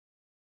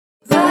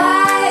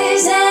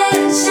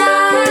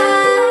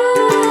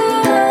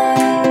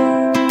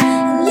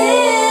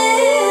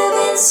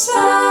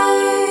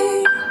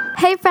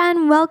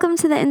welcome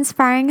to the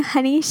Inspiring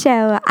Honey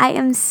Show. I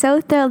am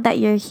so thrilled that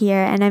you're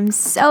here, and I'm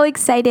so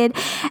excited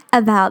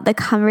about the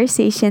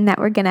conversation that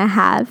we're going to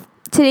have.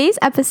 Today's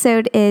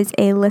episode is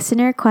a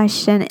listener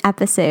question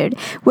episode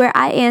where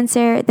I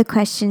answer the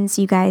questions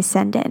you guys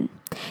send in.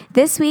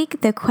 This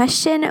week, the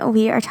question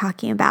we are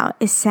talking about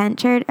is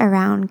centered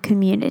around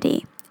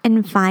community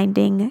and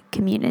finding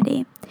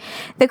community.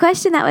 The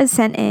question that was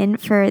sent in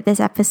for this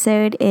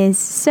episode is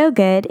so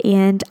good,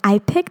 and I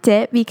picked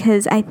it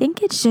because I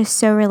think it's just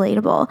so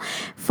relatable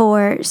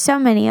for so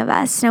many of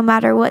us, no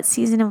matter what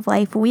season of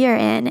life we are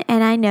in.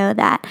 And I know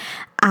that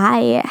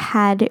I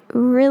had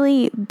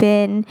really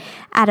been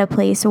at a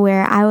place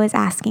where I was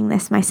asking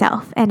this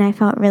myself, and I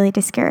felt really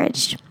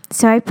discouraged.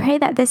 So I pray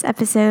that this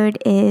episode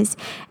is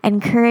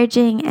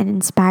encouraging and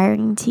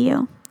inspiring to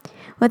you.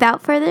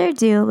 Without further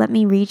ado, let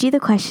me read you the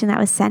question that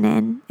was sent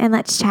in, and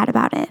let's chat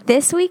about it.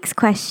 This week's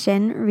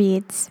question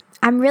reads,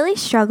 I'm really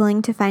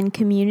struggling to find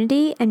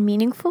community and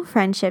meaningful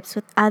friendships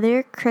with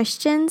other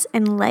Christians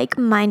and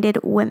like-minded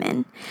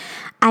women.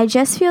 I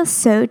just feel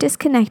so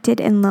disconnected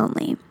and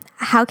lonely.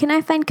 How can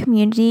I find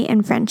community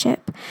and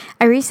friendship?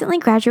 I recently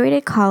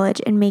graduated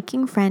college and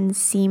making friends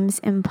seems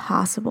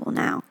impossible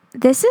now.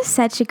 This is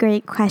such a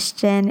great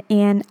question,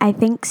 and I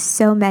think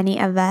so many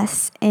of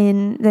us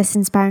in this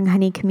Inspiring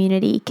Honey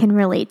community can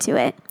relate to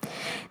it.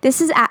 This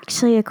is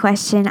actually a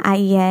question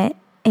I get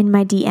in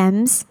my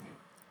DMs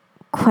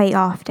quite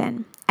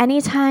often.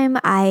 Anytime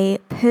I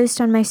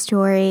post on my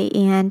story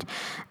and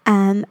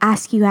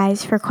ask you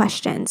guys for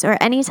questions, or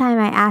anytime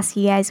I ask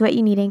you guys what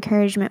you need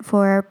encouragement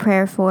for,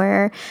 prayer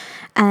for,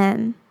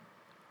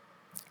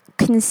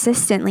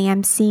 consistently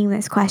I'm seeing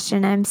this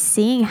question. I'm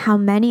seeing how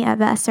many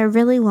of us are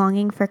really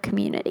longing for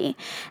community.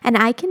 And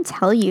I can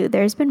tell you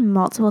there's been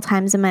multiple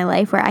times in my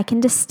life where I can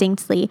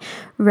distinctly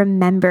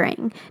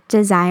remembering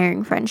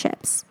desiring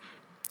friendships.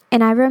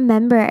 And I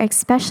remember,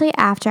 especially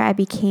after I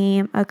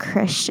became a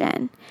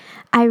Christian,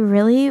 I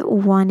really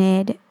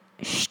wanted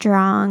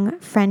strong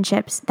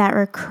friendships that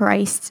were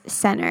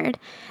Christ-centered.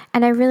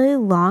 And I really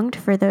longed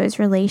for those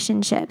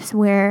relationships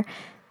where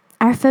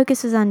our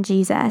focus was on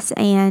Jesus,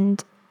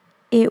 and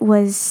it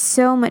was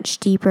so much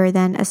deeper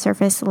than a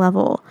surface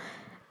level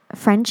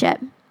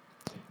friendship.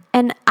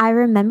 And I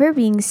remember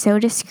being so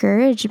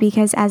discouraged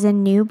because as a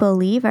new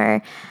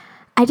believer,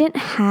 I didn't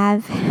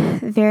have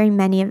very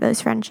many of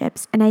those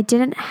friendships, and I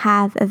didn't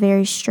have a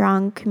very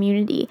strong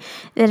community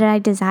that I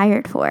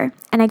desired for.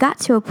 And I got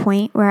to a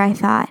point where I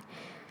thought,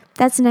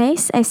 that's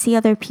nice, I see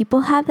other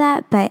people have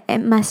that, but it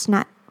must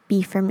not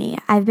be for me.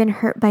 I've been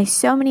hurt by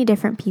so many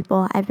different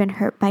people. I've been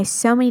hurt by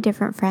so many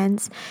different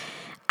friends.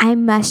 I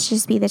must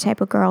just be the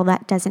type of girl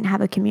that doesn't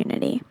have a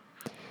community.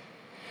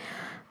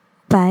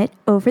 But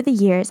over the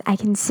years, I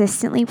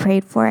consistently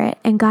prayed for it,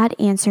 and God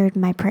answered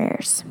my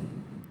prayers.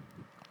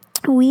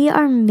 We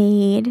are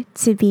made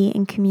to be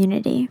in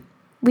community.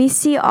 We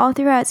see all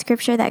throughout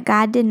Scripture that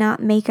God did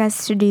not make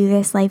us to do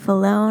this life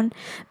alone,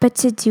 but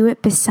to do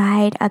it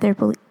beside other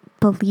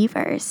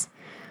believers.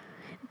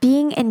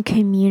 Being in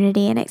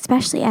community, and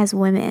especially as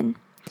women,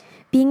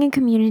 being in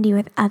community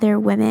with other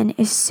women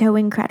is so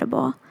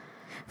incredible.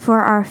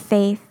 For our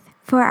faith,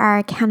 for our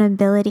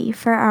accountability,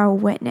 for our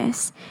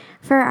witness,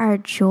 for our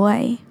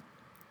joy.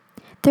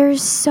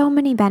 There's so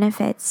many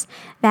benefits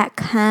that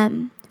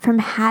come from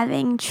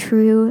having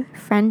true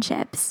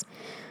friendships.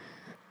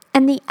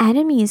 And the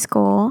enemy's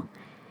goal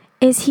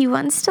is he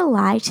wants to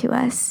lie to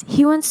us.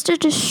 He wants to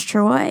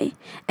destroy,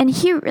 and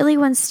he really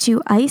wants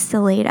to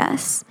isolate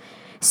us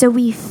so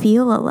we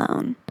feel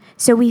alone.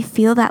 So we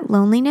feel that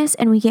loneliness,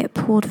 and we get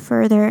pulled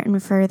further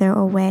and further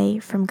away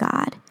from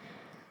God.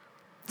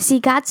 See,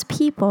 God's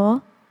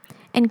people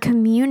and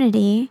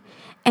community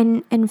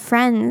and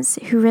friends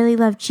who really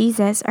love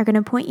Jesus are going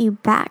to point you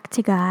back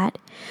to God.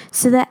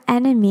 So the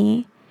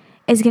enemy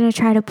is going to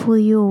try to pull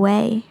you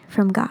away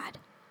from God.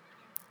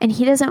 And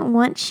he doesn't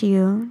want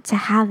you to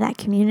have that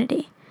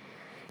community.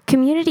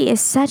 Community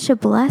is such a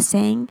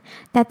blessing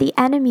that the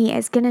enemy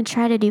is going to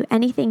try to do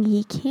anything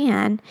he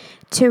can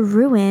to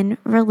ruin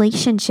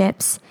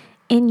relationships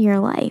in your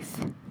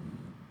life.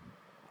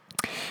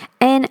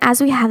 And as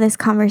we have this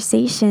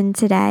conversation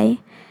today,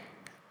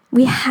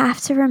 we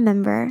have to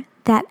remember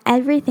that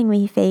everything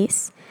we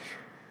face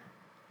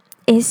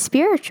is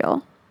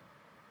spiritual.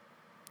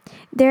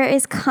 There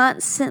is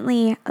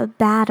constantly a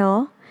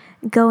battle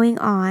going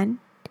on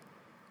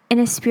in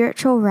a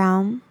spiritual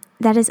realm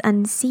that is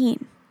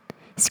unseen.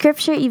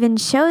 Scripture even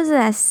shows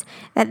us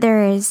that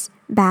there is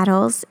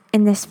battles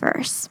in this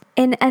verse.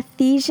 In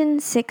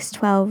Ephesians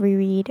 6:12 we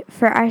read,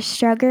 "For our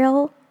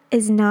struggle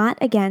is not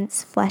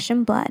against flesh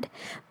and blood,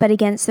 but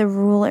against the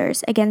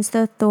rulers, against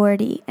the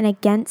authority, and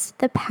against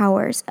the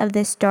powers of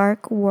this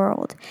dark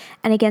world,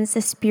 and against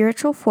the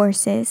spiritual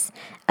forces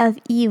of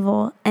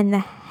evil in the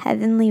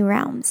heavenly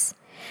realms."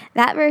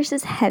 That verse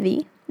is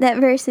heavy. That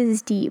verse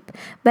is deep,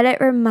 but it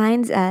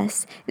reminds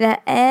us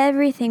that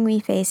everything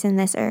we face in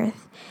this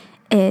earth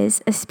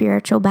is a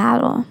spiritual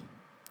battle.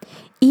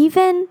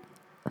 Even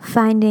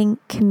finding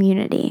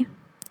community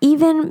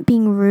even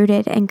being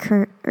rooted in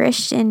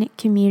Christian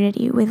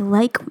community with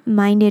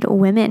like-minded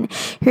women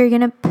who are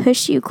going to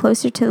push you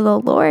closer to the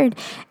Lord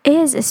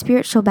is a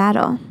spiritual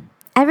battle.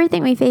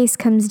 Everything we face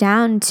comes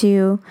down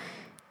to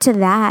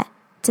that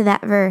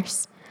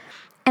verse.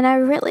 And I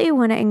really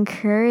want to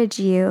encourage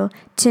you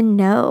to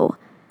know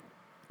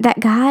that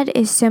God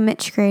is so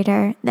much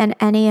greater than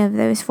any of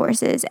those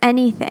forces,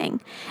 anything.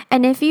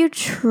 And if you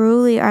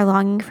truly are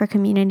longing for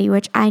community,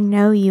 which I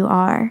know you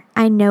are,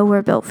 I know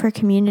we're built for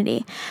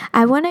community,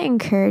 I want to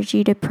encourage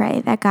you to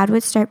pray that God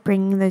would start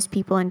bringing those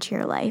people into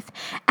your life.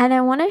 And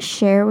I want to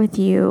share with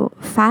you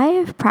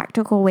 5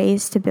 practical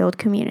ways to build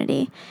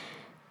community,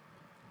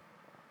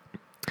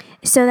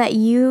 so that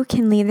you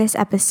can leave this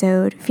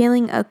episode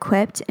feeling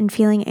equipped and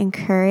feeling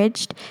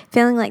encouraged,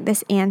 feeling like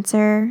this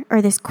answer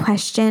or this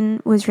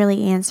question was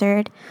really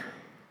answered,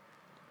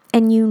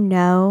 and you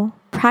know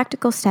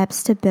practical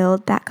steps to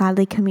build that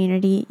godly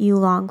community you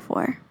long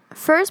for.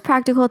 First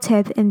practical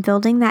tip in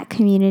building that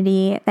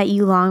community that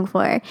you long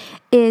for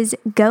is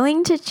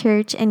going to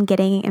church and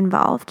getting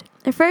involved.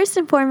 First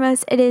and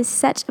foremost, it is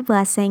such a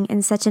blessing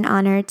and such an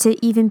honor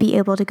to even be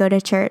able to go to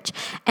church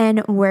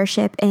and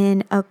worship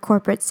in a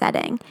corporate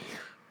setting.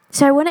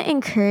 So I want to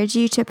encourage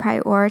you to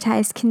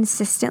prioritize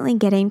consistently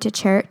getting to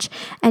church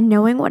and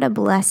knowing what a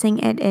blessing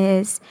it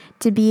is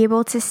to be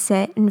able to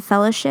sit in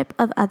fellowship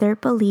of other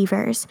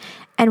believers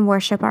and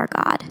worship our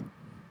God.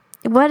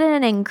 What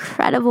an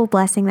incredible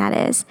blessing that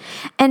is.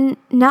 And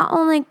not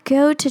only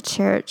go to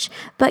church,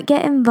 but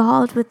get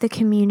involved with the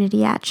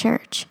community at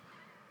church.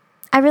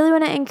 I really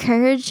want to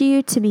encourage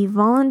you to be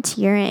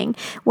volunteering,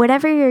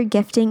 whatever your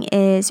gifting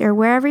is, or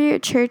wherever your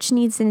church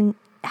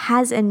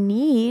has a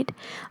need,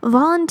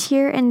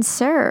 volunteer and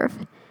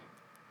serve.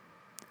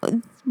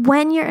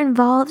 When you're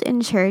involved in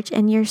church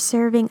and you're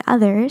serving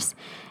others,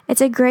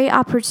 it's a great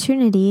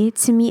opportunity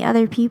to meet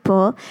other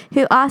people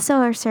who also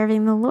are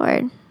serving the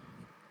Lord.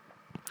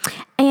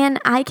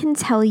 And I can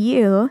tell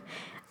you,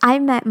 I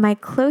met my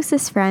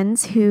closest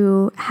friends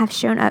who have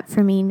shown up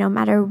for me no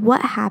matter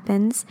what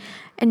happens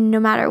and no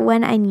matter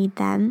when I need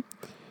them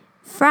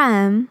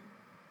from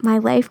my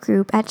life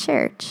group at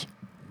church.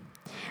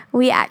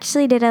 We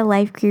actually did a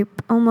life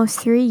group almost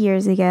 3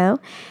 years ago,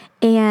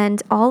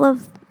 and all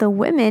of the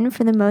women,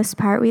 for the most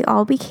part, we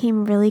all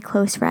became really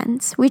close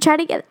friends. We try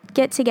to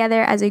get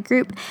together as a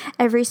group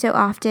every so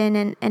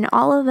often, and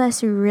all of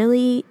us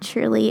really,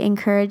 truly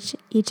encourage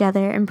each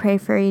other and pray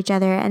for each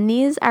other. And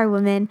these are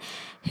women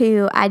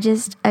who I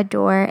just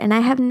adore, and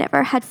I have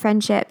never had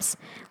friendships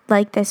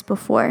like this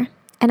before.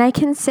 And I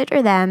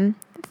consider them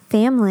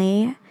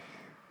family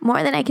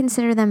more than I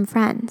consider them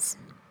friends,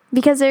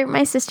 because they're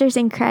my sisters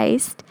in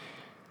Christ.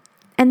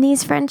 And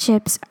these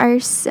friendships are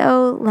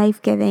so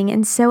life-giving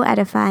and so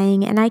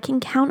edifying, and I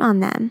can count on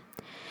them.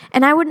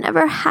 And I would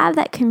never have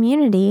that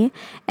community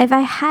if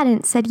I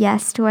hadn't said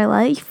yes to a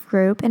life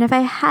group and if I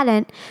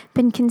hadn't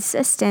been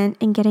consistent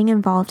in getting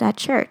involved at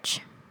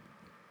church.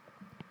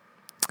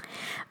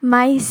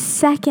 My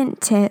second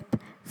tip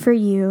for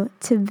you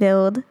to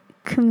build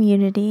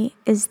community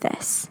is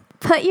this.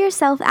 Put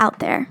yourself out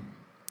there.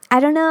 I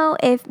don't know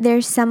if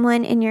there's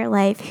someone in your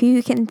life who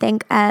you can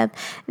think of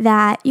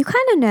that you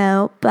kind of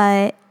know,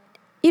 but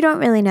you don't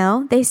really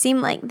know. They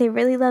seem like they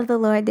really love the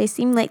Lord. They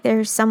seem like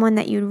there's someone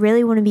that you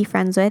really want to be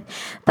friends with,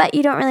 but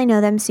you don't really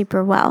know them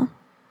super well.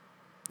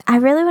 I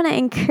really want to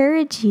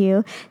encourage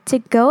you to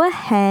go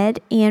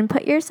ahead and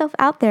put yourself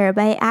out there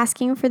by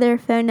asking for their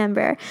phone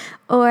number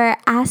or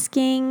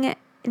asking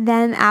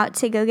them out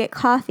to go get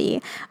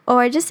coffee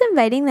or just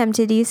inviting them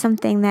to do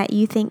something that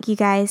you think you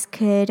guys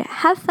could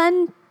have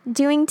fun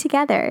doing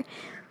together.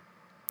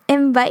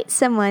 Invite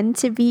someone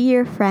to be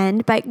your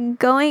friend by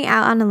going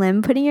out on a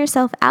limb, putting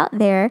yourself out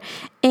there,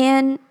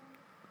 and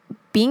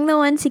being the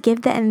one to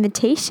give the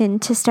invitation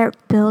to start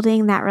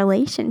building that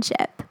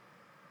relationship.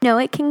 No,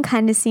 it can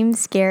kind of seem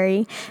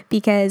scary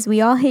because we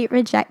all hate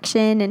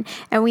rejection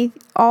and we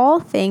all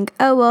think,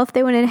 oh, well, if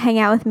they wanted to hang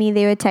out with me,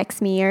 they would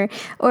text me or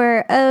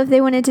oh, if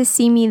they wanted to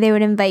see me, they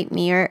would invite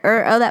me or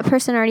oh, that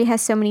person already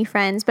has so many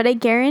friends. But I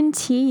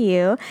guarantee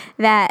you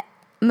that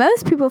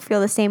most people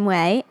feel the same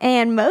way,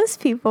 and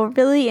most people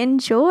really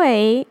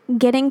enjoy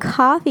getting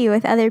coffee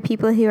with other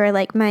people who are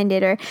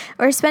like-minded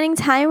or spending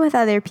time with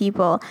other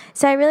people.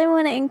 So I really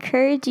want to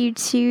encourage you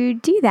to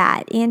do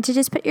that and to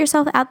just put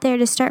yourself out there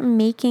to start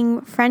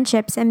making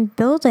friendships and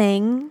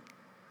building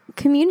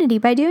community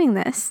by doing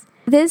this.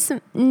 This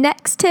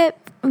next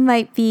tip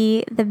might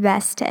be the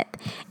best tip,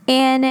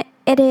 and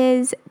it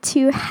is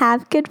to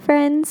have good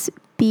friends,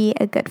 be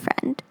a good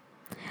friend.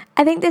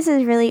 I think this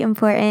is really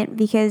important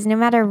because no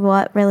matter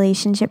what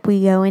relationship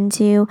we go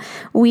into,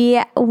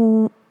 we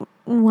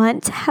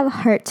want to have a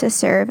heart to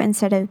serve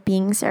instead of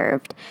being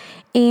served.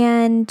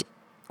 And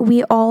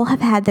we all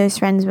have had those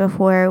friends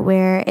before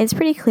where it's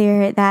pretty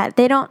clear that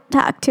they don't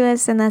talk to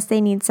us unless they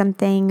need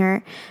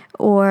something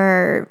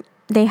or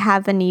they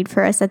have a need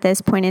for us at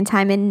this point in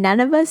time, and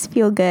none of us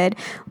feel good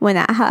when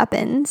that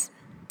happens.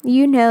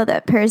 You know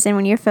that person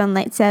when your phone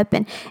lights up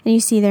and you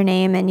see their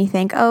name and you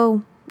think,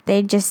 oh,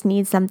 they just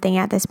need something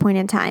at this point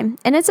in time.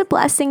 And it's a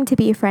blessing to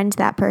be a friend to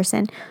that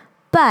person.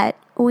 But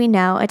we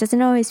know it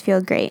doesn't always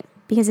feel great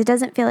because it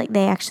doesn't feel like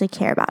they actually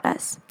care about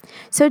us.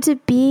 So to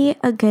be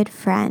a good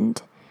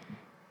friend,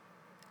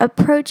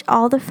 approach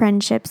all the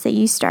friendships that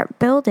you start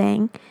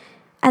building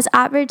as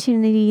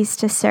opportunities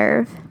to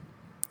serve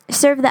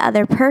the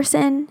other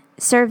person,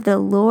 serve the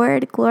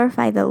Lord,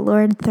 glorify the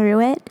Lord through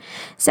it.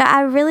 So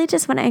I really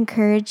just want to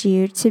encourage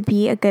you to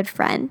be a good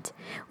friend.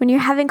 When you're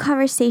having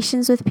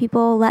conversations with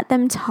people, let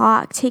them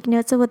talk, take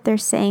notes of what they're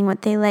saying,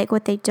 what they like,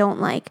 what they don't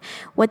like,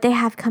 what they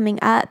have coming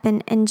up,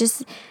 and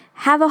just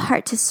have a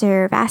heart to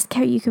serve. Ask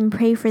how you can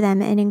pray for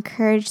them and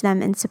encourage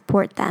them and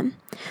support them.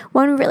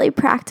 One really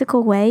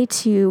practical way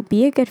to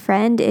be a good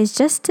friend is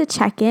just to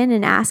check in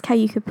and ask how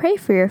you could pray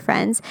for your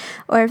friends.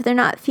 Or if they're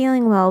not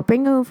feeling well,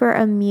 bring over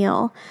a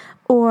meal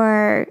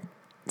or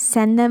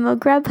send them a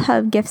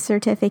Grubhub gift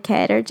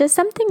certificate or just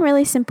something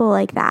really simple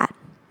like that.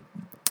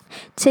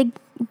 To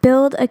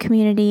build a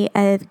community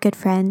of good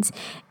friends,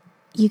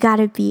 you got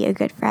to be a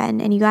good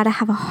friend and you got to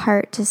have a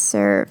heart to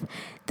serve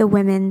the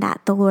women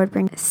that the Lord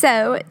brings.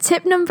 So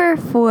tip number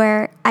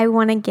 4, I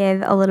want to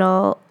give a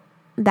little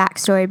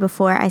backstory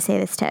before I say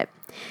this tip.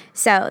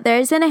 So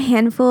there's been a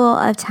handful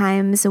of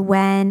times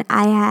when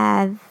I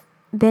have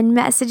been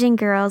messaging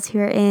girls who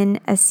are in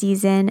a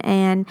season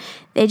and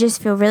they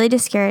just feel really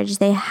discouraged.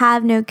 They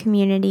have no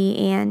community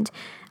and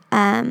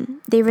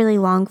they really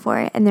long for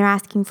it, and they're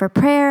asking for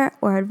prayer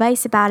or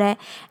advice about it.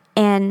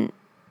 And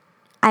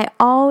I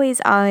always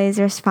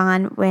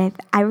respond with,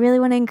 I really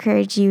want to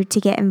encourage you to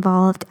get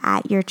involved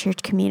at your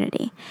church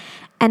community.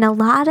 And a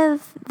lot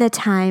of the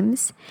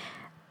times,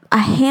 a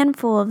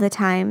handful of the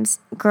times,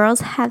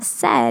 girls have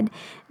said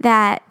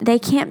that they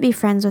can't be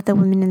friends with the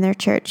women in their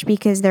church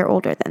because they're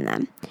older than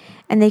them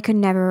and they could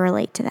never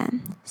relate to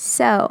them.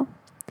 So,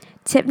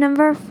 tip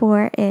number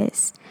 4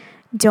 is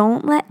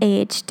don't let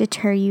age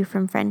deter you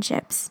from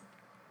friendships.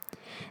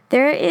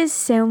 There is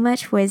so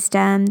much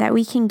wisdom that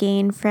we can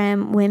gain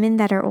from women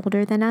that are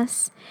older than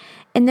us.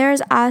 And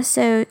there's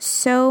also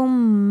so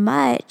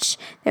much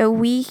that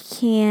we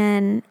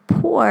can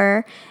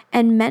pour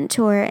and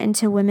mentor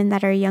into women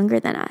that are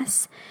younger than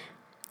us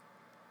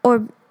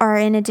or are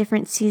in a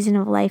different season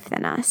of life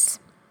than us.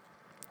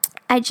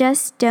 I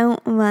just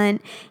don't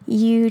want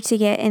you to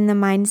get in the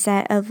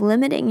mindset of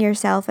limiting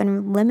yourself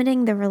and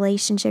limiting the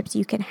relationships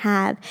you can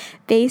have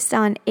based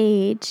on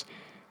age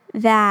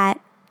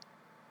that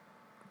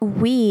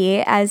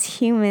we as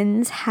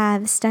humans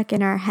have stuck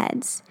in our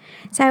heads.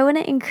 So I want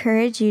to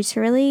encourage you to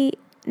really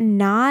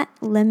not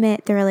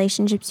limit the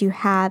relationships you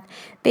have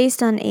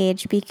based on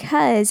age,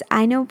 because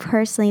I know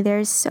personally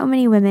there's so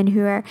many women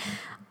who are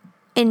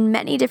in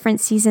many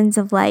different seasons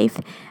of life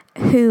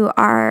who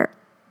are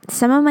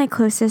some of my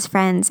closest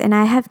friends, and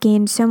I have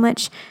gained so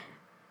much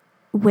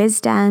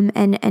wisdom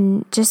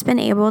and just been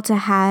able to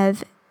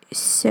have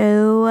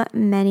so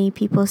many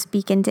people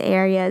speak into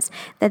areas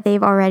that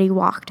they've already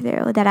walked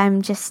through that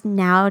I'm just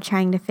now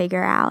trying to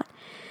figure out.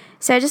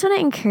 So I just want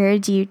to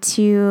encourage you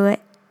to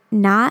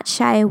not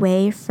shy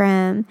away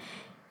from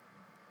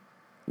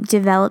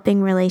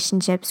developing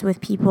relationships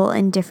with people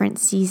in different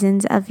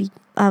seasons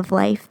of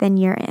life than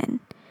you're in.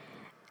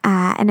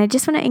 And I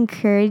just want to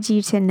encourage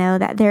you to know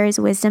that there is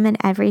wisdom in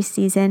every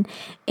season,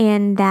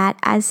 and that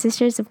as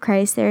sisters of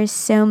Christ, there is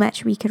so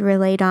much we could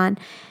relate on,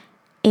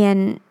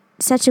 and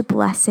such a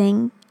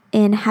blessing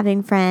in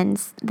having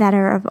friends that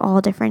are of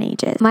all different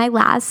ages. My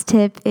last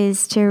tip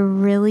is to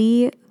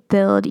really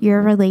build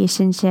your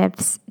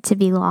relationships to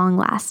be long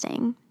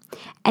lasting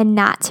and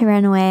not to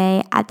run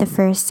away at the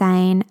first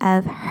sign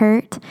of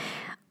hurt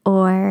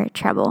or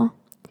trouble.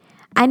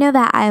 I know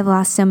that I have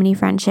lost so many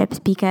friendships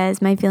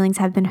because my feelings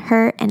have been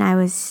hurt and I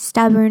was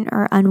stubborn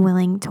or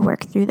unwilling to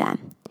work through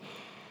them.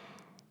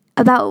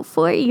 About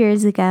 4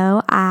 years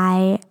ago,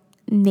 I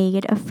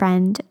made a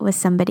friend with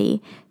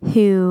somebody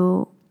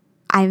who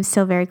I'm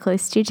still very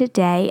close to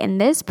today. And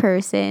this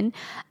person,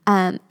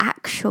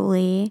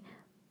 actually,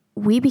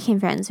 we became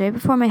friends right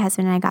before my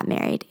husband and I got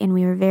married, and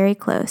we were very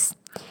close.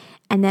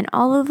 And then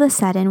all of a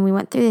sudden, we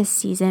went through this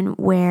season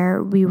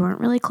where we weren't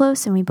really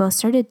close and we both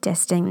started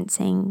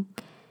distancing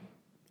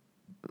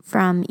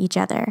from each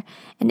other.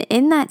 And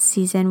in that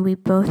season, we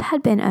both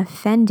had been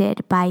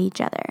offended by each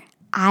other.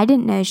 I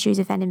didn't know she was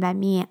offended by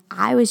me.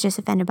 I was just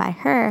offended by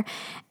her,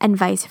 and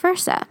vice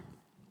versa.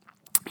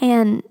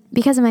 And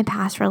because of my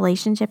past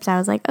relationships, I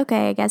was like,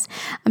 okay, I guess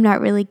I'm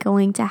not really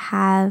going to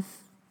have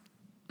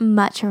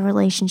much of a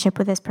relationship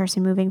with this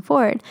person moving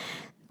forward.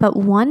 But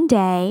one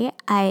day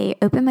I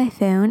opened my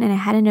phone and I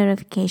had a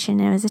notification,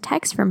 and it was a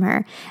text from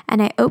her.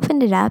 And I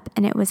opened it up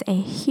and it was a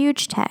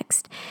huge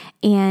text,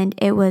 and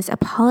it was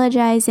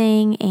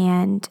apologizing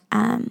and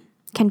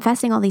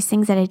confessing all these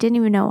things that I didn't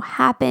even know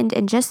happened,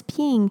 and just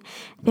being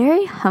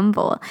very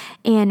humble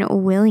and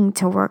willing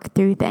to work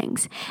through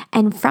things.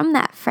 And from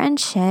that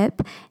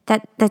friendship,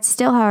 that's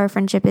still how our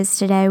friendship is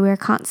today. We're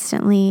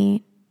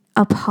constantly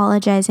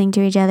apologizing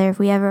to each other if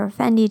we ever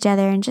offend each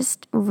other, and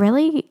just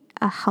really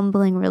a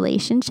humbling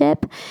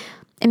relationship.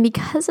 And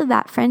because of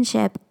that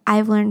friendship,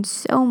 I've learned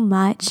so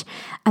much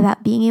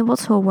about being able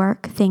to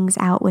work things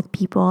out with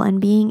people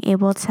and being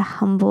able to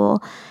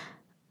humble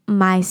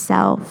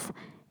myself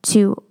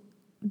to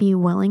be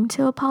willing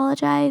to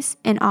apologize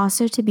and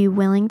also to be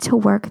willing to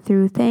work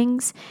through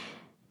things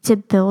to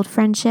build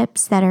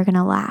friendships that are going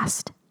to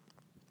last.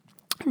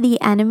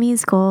 The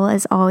enemy's goal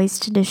is always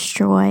to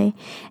destroy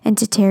and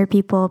to tear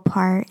people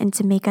apart and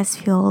to make us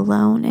feel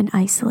alone and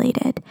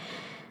isolated.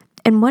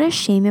 And what a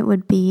shame it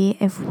would be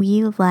if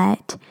we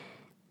let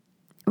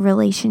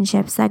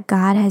relationships that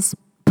God has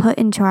put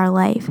into our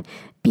life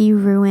be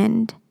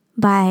ruined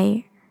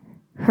by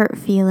hurt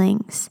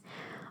feelings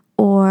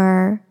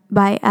or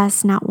by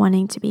us not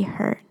wanting to be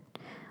hurt.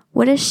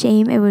 What a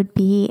shame it would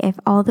be if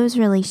all those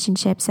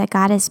relationships that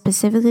God has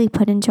specifically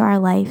put into our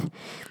life,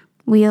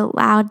 we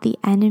allowed the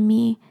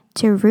enemy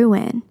to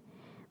ruin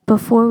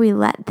before we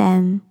let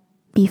them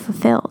be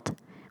fulfilled,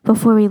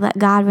 before we let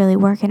God really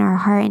work in our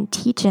heart and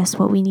teach us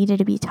what we needed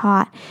to be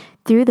taught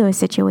through those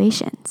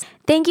situations.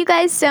 Thank you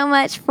guys so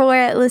much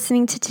for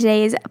listening to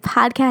today's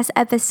podcast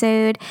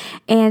episode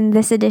and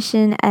this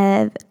edition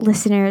of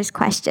Listeners'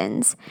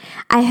 Questions.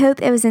 I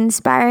hope it was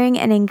inspiring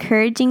and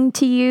encouraging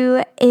to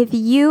you. If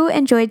you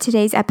enjoyed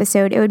today's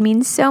episode, it would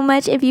mean so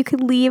much if you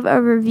could leave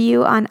a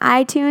review on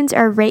iTunes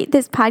or rate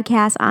this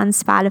podcast on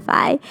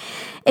Spotify.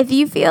 If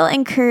you feel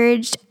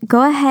encouraged,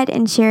 go ahead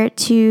and share it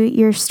to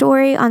your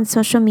story on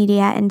social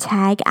media and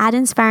tag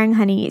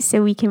 @InspiringHoney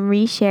so we can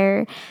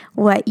reshare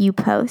what you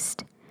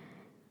post.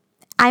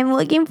 I'm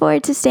looking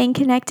forward to staying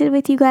connected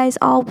with you guys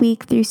all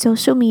week through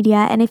social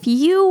media. And if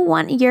you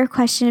want your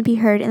question to be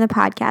heard in the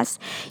podcast,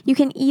 you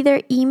can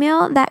either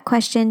email that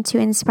question to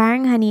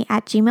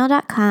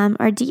inspiringhoney@gmail.com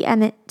or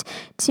DM it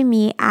to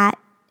me at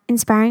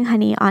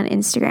inspiringhoney on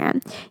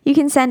Instagram. You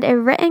can send a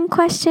written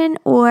question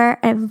or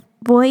a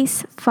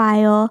voice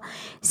file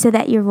so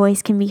that your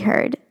voice can be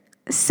heard.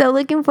 So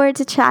looking forward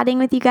to chatting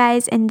with you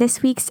guys in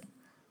this week's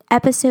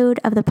episode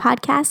of the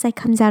podcast that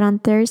comes out on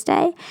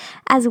Thursday,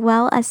 as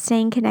well as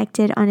staying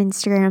connected on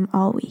Instagram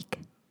all week.